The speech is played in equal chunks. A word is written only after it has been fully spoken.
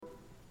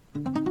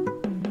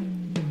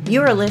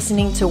You are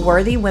listening to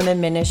Worthy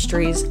Women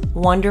Ministries'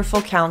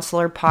 Wonderful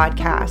Counselor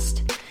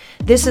podcast.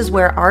 This is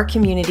where our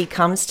community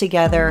comes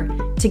together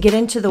to get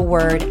into the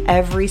Word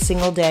every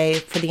single day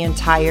for the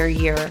entire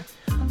year.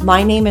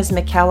 My name is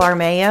Mikkel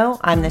Armeo.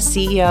 I'm the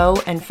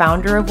CEO and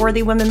founder of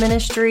Worthy Women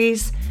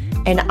Ministries,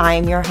 and I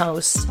am your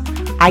host.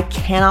 I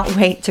cannot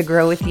wait to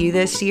grow with you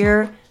this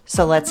year,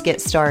 so let's get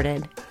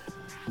started.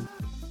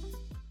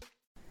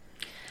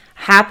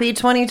 Happy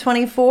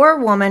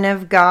 2024, woman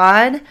of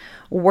God.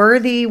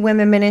 Worthy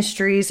Women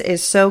Ministries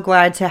is so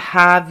glad to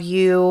have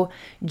you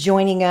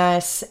joining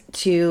us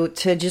to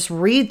just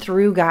read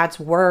through God's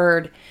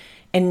Word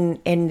in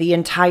the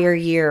entire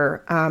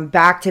year,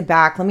 back to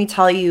back. Let me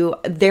tell you,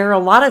 there are a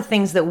lot of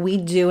things that we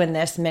do in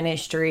this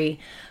ministry,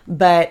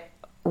 but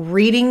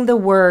reading the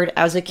Word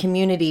as a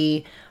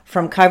community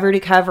from cover to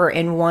cover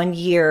in 1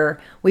 year,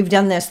 we've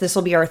done this. This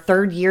will be our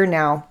third year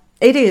now.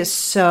 It is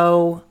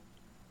so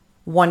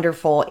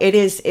wonderful. It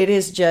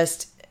is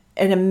just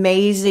an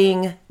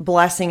amazing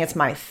blessing. It's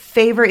my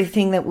favorite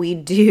thing that we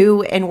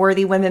do in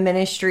Worthy Women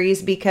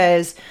Ministries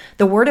because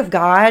the Word of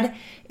God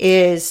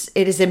is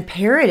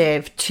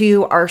imperative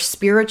to our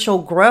spiritual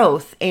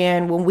growth.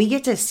 And when we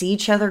get to see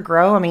each other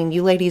grow, I mean,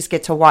 you ladies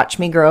get to watch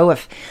me grow.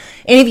 If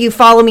any of you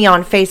follow me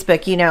on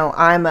Facebook, you know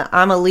I'm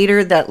a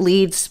leader that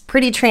leads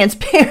pretty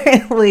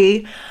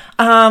transparently.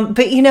 And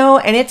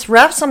it's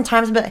rough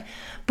sometimes,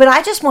 but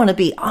I just want to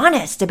be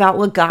honest about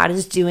what God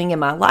is doing in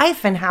my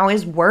life and how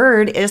His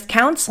Word is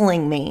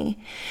counseling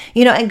me.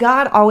 And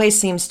God always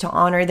seems to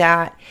honor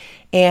that.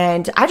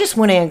 And I just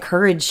want to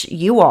encourage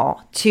you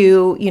all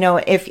to,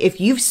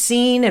 if you've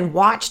seen and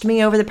watched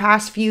me over the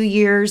past few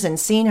years and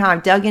seen how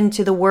I've dug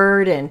into the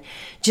Word and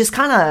just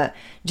kind of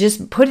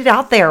just put it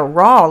out there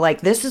raw,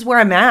 like this is where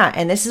I'm at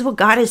and this is what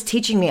God is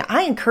teaching me.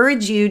 I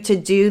encourage you to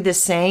do the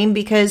same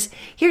because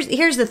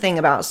here's the thing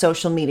about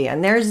social media.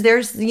 And there's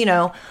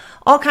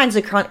all kinds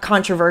of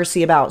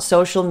controversy about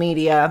social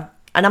media.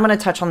 And I'm going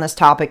to touch on this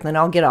topic, then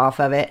I'll get off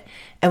of it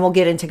and we'll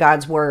get into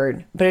God's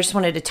Word. But I just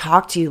wanted to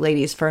talk to you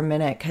ladies for a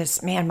minute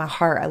because, man, my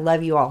heart, I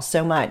love you all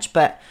so much.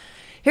 But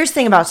here's the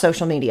thing about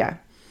social media.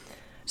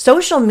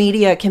 Social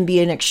media can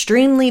be an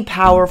extremely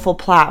powerful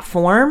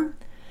platform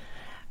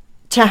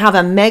to have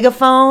a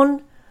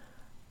megaphone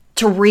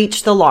to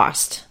reach the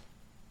lost.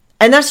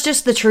 And that's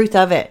just the truth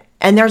of it.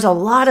 And there's a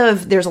lot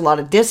of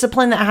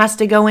discipline that has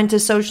to go into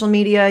social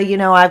media.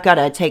 I've got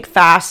to take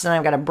fasts and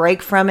I've got to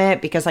break from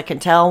it because I can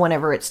tell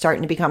whenever it's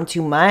starting to become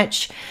too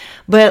much.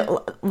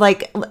 But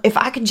if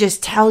I could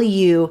just tell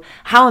you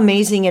how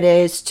amazing it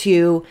is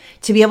to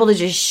be able to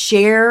just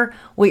share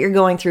what you're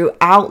going through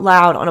out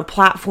loud on a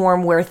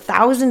platform where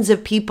thousands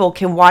of people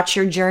can watch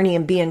your journey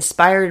and be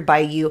inspired by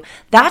you.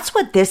 That's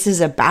what this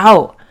is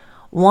about.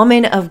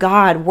 Woman of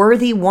God,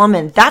 worthy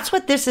woman. That's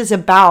what this is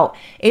about.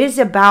 It is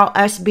about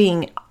us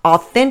being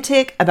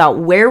authentic about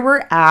where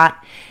we're at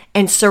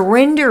and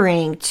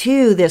surrendering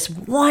to this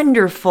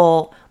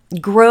wonderful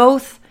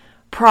growth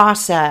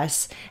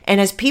process.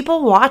 And as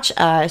people watch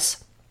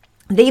us,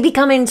 they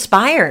become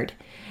inspired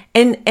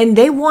and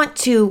they want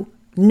to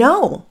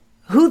know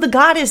who the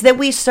God is that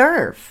we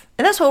serve.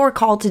 And that's what we're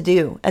called to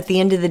do at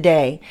the end of the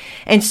day.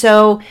 And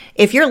so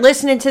if you're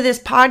listening to this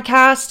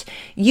podcast,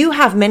 you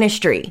have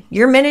ministry.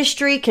 Your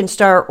ministry can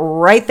start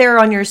right there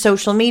on your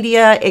social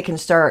media. It can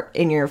start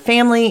in your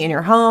family, in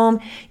your home.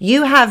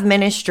 You have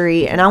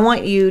ministry, and I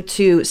want you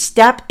to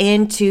step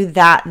into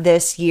that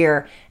this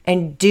year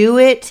and do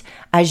it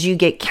as you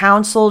get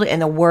counseled in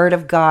the Word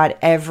of God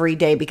every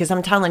day. Because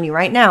I'm telling you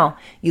right now,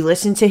 you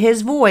listen to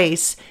His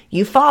voice,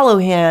 you follow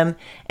Him,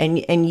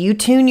 and you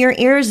tune your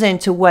ears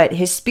into what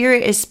His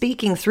Spirit is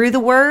speaking through the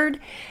Word,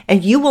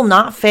 and you will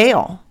not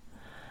fail.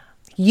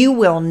 You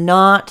will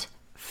not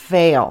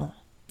fail.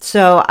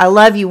 So I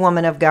love you,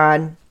 woman of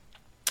God.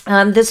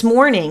 This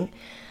morning,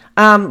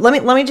 let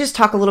me just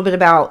talk a little bit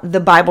about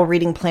the Bible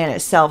reading plan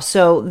itself.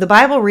 So the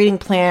Bible reading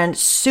plan,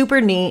 super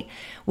neat.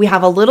 We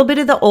have a little bit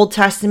of the Old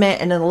Testament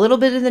and a little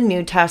bit of the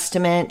New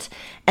Testament.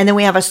 And then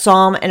we have a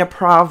Psalm and a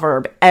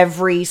proverb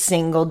every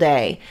single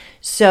day.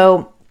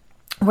 So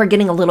we're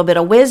getting a little bit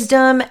of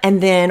wisdom,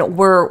 and then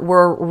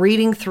we're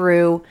reading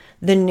through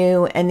the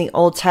New and the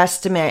Old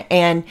Testament.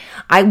 And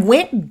I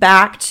went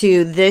back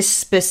to this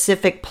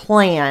specific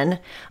plan.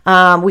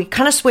 We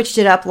kind of switched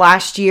it up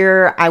last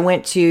year. I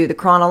went to the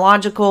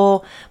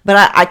chronological,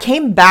 but I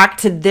came back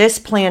to this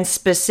plan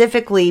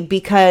specifically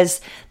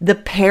because the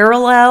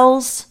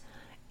parallels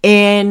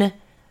in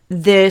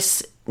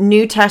this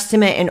New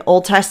Testament and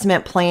Old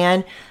Testament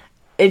plan,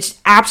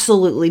 it's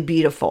absolutely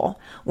beautiful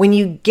when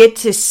you get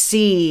to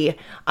see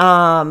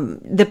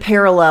the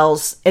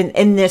parallels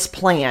in this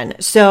plan.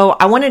 So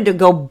I wanted to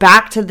go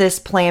back to this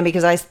plan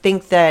because I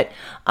think that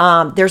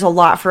there's a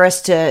lot for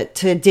us to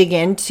dig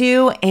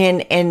into,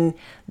 and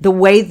the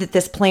way that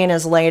this plan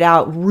is laid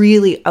out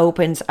really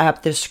opens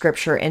up the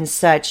scripture in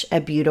such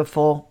a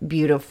beautiful,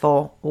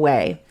 beautiful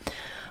way.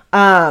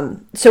 So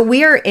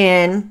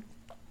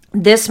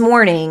this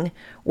morning,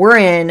 we're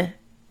in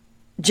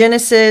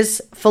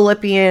Genesis,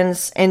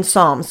 Philippians, and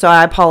Psalms. So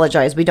I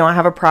apologize. We don't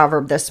have a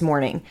proverb this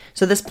morning.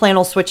 So this plan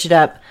will switch it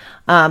up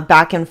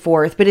back and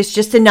forth. But it's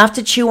just enough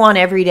to chew on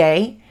every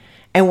day.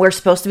 And we're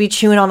supposed to be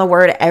chewing on the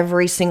word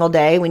every single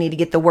day. We need to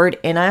get the word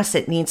in us.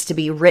 It needs to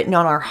be written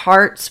on our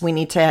hearts. We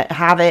need to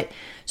have it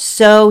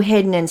so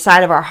hidden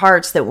inside of our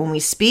hearts that when we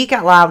speak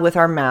out loud with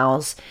our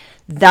mouths,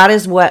 that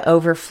is what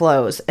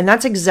overflows. And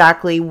that's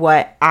exactly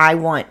what I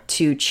want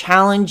to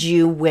challenge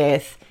you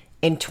with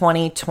in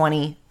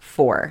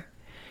 2024.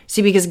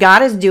 See, because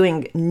God is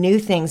doing new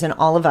things in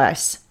all of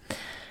us.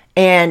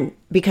 And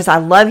because I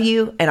love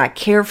you and I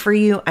care for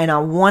you and I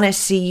want to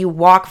see you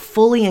walk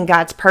fully in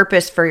God's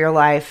purpose for your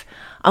life,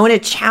 I want to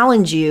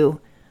challenge you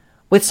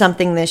with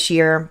something this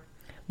year.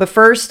 But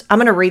first, I'm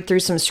going to read through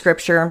some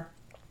scripture.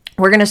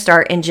 We're going to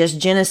start in just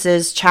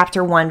Genesis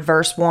chapter 1,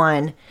 verse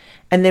 1.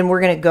 And then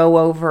we're going to go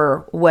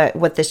over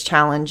what this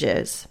challenge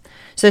is.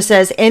 So it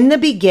says, in the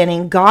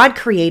beginning, God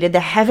created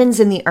the heavens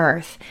and the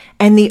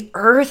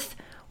earth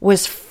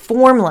was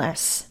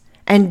formless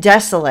and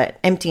desolate,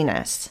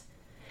 emptiness.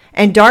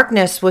 And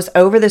darkness was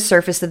over the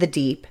surface of the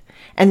deep,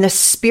 and the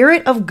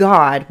Spirit of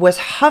God was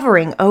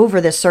hovering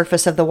over the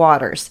surface of the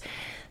waters.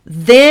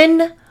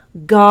 Then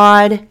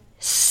God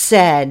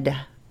said,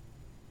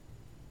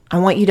 I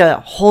want you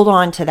to hold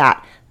on to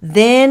that.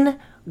 Then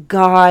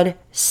God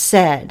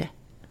said,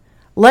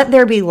 let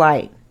there be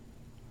light.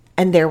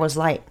 And there was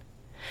light.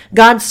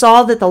 God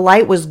saw that the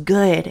light was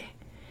good,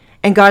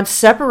 and God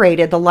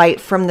separated the light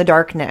from the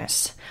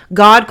darkness.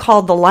 God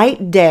called the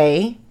light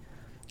day,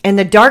 and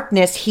the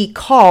darkness he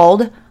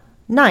called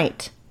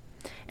night.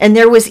 And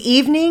there was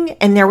evening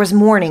and there was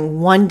morning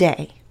one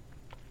day.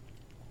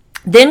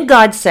 Then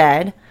God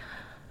said,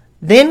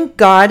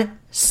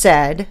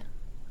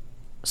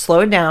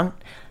 slow it down.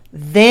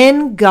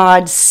 Then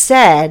God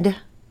said,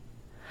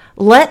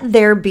 let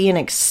there be an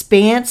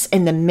expanse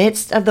in the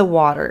midst of the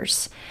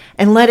waters,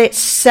 and let it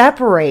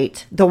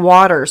separate the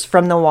waters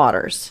from the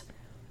waters.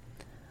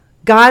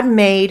 God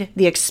made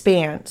the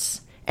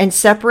expanse and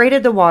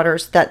separated the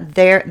waters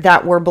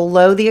that were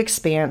below the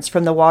expanse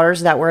from the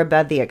waters that were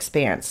above the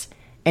expanse.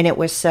 And it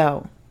was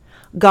so.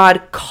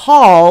 God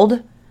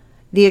called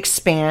the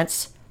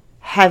expanse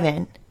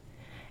heaven.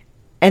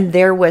 And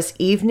there was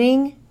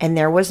evening and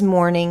there was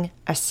morning,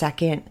 a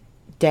second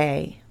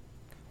day.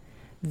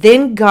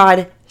 Then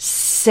God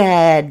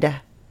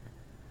said,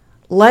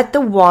 let the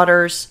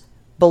waters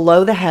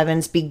below the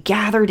heavens be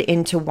gathered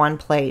into one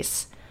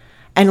place,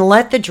 and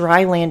let the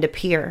dry land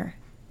appear.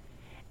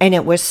 And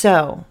it was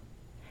so.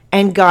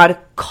 And God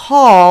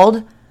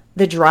called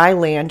the dry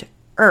land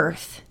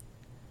earth,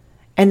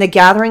 and the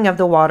gathering of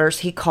the waters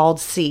he called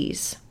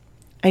seas.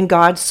 And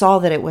God saw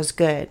that it was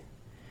good.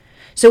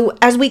 So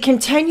as we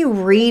continue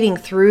reading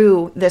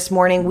through this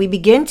morning, we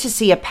begin to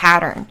see a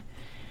pattern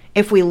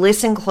if we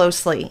listen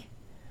closely.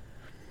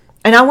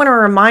 And I want to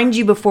remind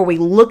you before we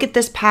look at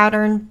this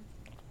pattern,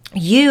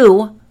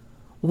 you,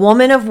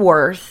 woman of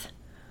worth,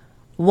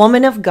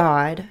 woman of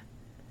God,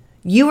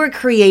 you were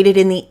created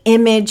in the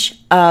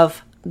image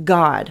of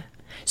God.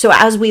 So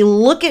as we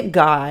look at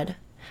God,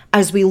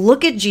 as we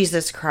look at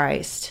Jesus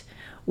Christ,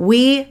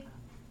 we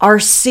are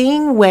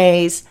seeing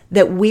ways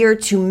that we are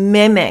to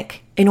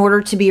mimic in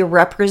order to be a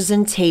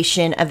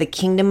representation of the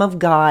kingdom of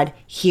God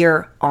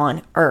here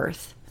on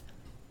earth.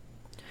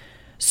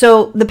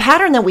 So the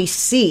pattern that we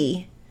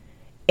see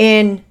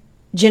in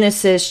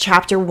Genesis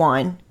chapter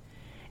 1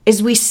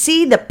 is we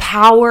see the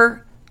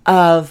power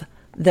of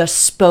the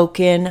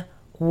spoken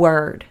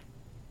word.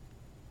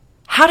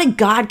 How did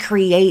God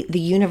create the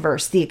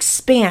universe, the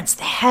expanse,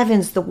 the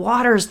heavens, the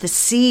waters, the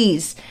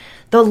seas,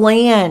 the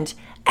land,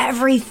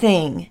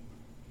 everything?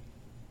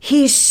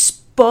 He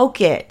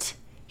spoke it.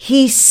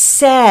 He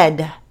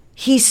said,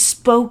 he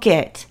spoke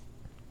it.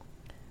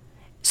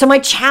 So my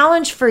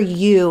challenge for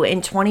you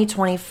in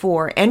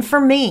 2024, and for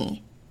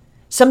me,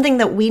 something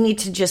that we need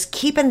to just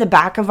keep in the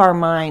back of our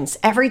minds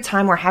every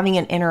time we're having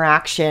an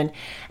interaction,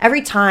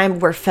 every time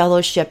we're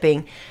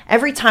fellowshipping,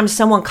 every time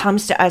someone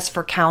comes to us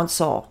for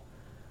counsel,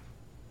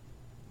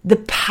 the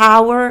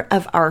power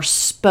of our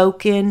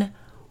spoken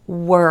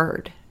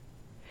word.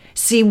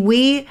 See,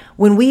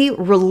 when we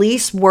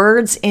release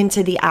words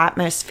into the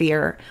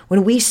atmosphere,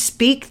 when we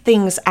speak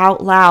things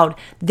out loud,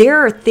 there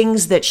are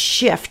things that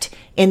shift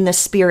in the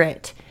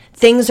spirit.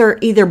 Things are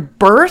either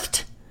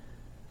birthed,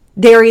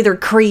 they're either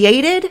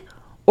created,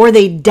 or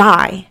they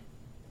die.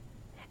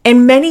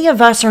 And many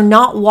of us are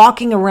not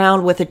walking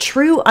around with a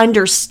true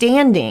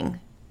understanding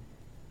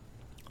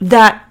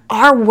that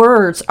our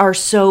words are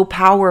so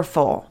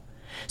powerful.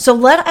 So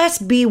let us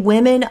be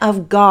women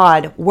of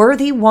God,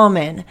 worthy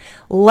woman.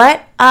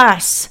 Let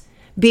us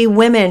be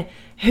women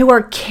who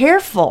are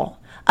careful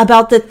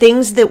about the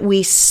things that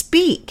we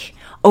speak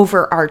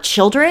over our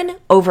children,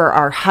 over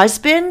our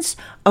husbands,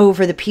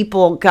 over the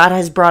people God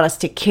has brought us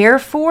to care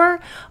for,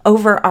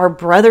 over our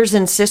brothers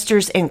and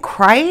sisters in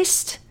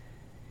Christ.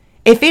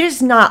 If it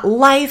is not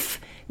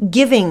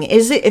life-giving,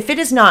 if it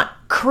is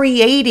not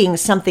creating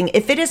something,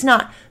 if it is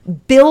not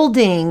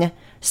building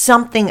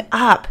something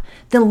up,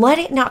 then let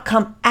it not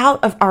come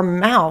out of our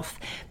mouth,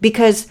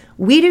 because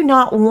we do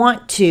not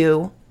want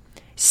to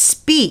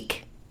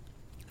speak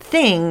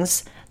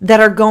things that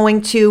are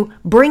going to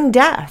bring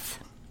death.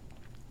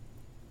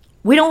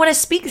 We don't want to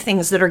speak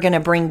things that are going to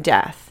bring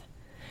death.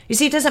 You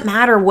see, it doesn't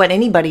matter what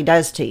anybody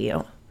does to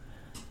you.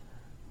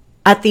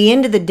 At the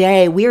end of the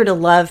day, we are to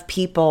love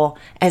people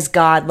as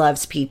God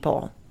loves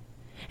people.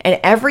 And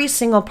every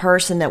single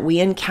person that we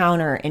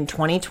encounter in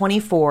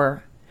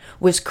 2024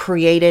 was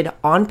created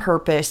on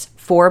purpose,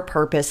 for a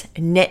purpose,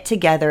 knit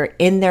together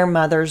in their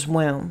mother's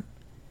womb.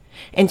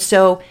 And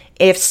so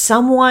if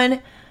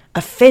someone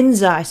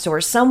offends us,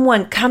 or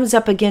someone comes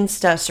up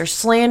against us or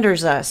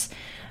slanders us,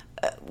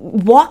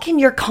 walk in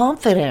your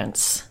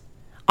confidence.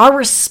 Our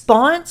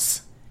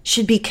response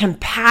should be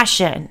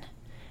compassion,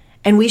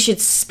 and we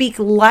should speak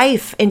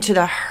life into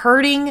the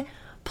hurting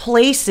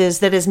places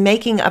that is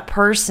making a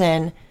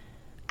person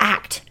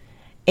act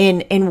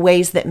in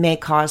ways that may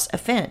cause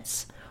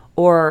offense,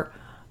 or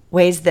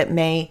ways that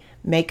may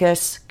make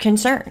us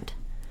concerned.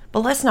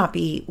 But let's not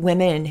be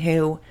women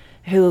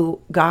who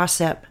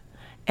gossip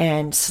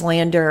and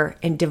slander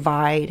and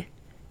divide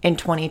in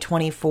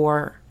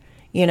 2024.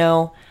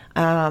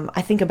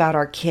 I think about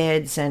our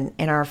kids and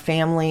our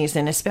families,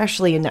 and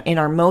especially in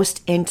our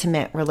most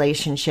intimate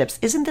relationships.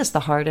 Isn't this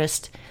the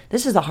hardest?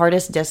 This is the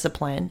hardest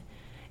discipline,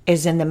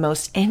 is in the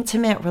most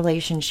intimate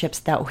relationships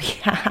that we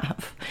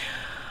have.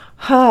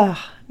 So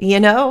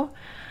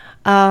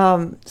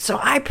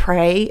I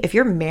pray, if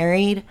you're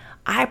married,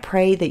 I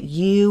pray that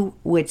you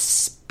would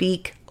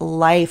speak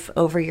life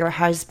over your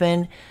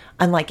husband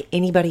unlike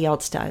anybody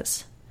else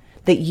does.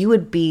 That you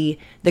would be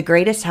the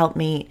greatest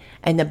helpmeet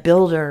and the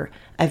builder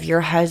of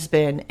your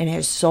husband and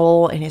his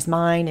soul and his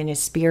mind and his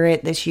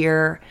spirit this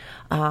year.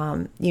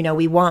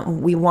 We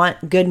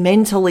want good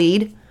men to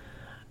lead,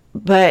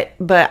 but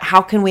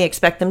how can we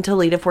expect them to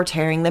lead if we're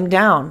tearing them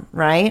down,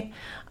 right?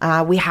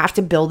 We have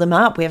to build them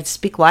up. We have to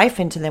speak life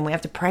into them. We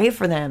have to pray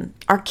for them.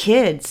 Our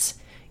kids,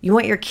 you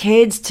want your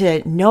kids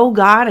to know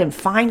God and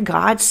find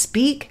God.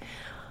 Speak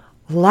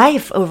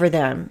life over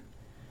them.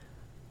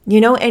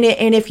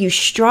 And if you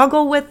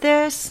struggle with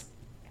this,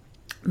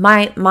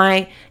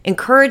 my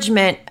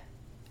encouragement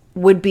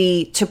would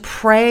be to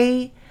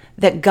pray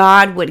that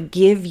God would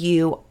give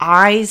you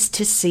eyes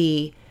to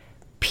see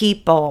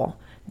people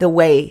the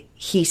way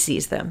He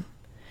sees them.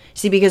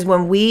 See, because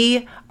when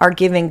we are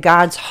giving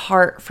God's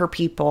heart for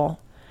people,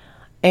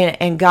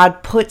 and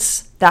God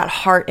puts that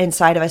heart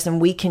inside of us,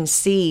 and we can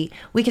see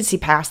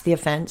past the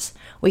offense.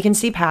 We can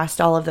see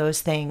past all of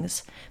those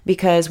things,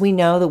 because we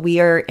know that we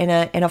are in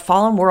a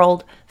fallen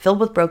world filled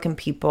with broken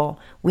people.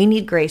 We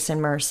need grace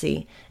and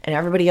mercy, and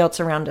everybody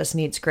else around us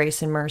needs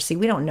grace and mercy.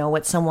 We don't know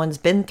what someone's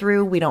been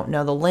through. We don't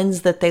know the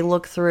lens that they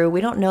look through. We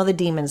don't know the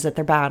demons that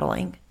they're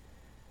battling.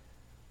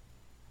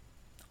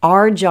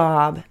 Our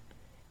job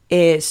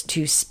is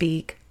to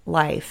speak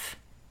life,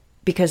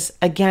 because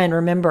again,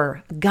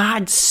 remember,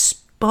 God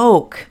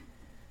spoke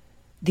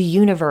the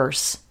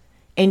universe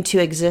into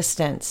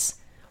existence.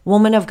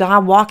 Woman of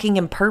God walking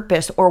in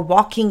purpose, or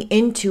walking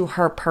into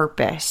her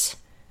purpose.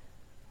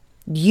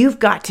 You've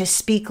got to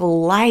speak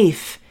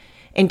life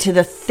into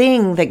the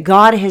thing that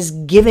God has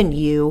given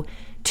you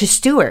to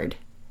steward.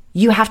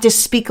 You have to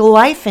speak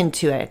life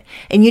into it.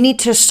 And you need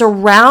to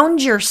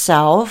surround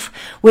yourself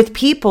with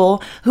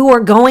people who are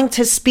going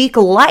to speak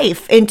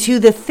life into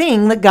the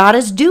thing that God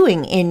is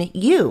doing in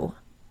you.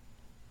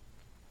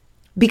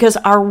 Because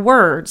our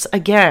words,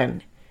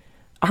 again,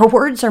 our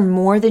words are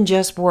more than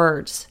just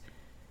words.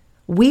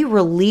 We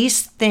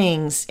release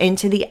things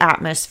into the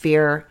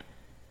atmosphere,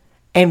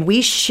 and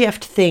we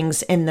shift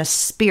things in the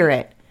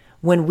spirit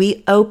when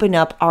we open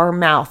up our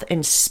mouth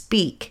and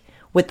speak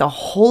with the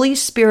Holy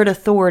Spirit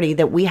authority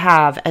that we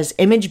have as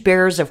image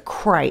bearers of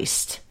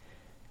Christ,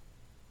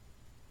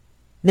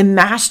 the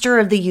master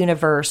of the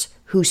universe,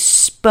 who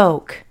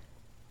spoke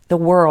the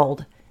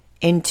world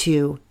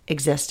into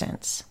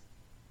existence.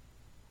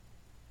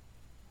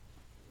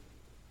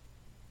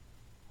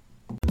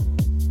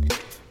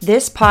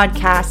 This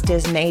podcast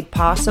is made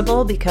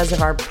possible because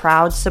of our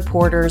proud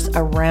supporters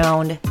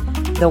around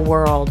the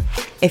world.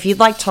 If you'd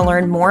like to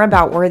learn more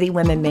about Worthy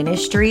Women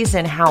Ministries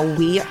and how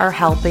we are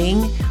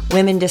helping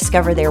women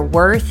discover their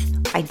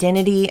worth,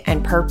 identity,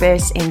 and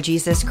purpose in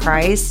Jesus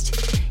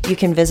Christ, you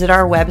can visit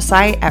our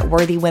website at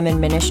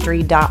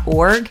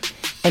worthywomenministry.org.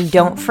 And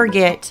don't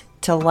forget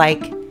to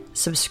like,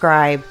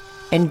 subscribe,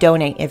 and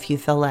donate if you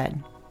feel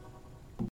led.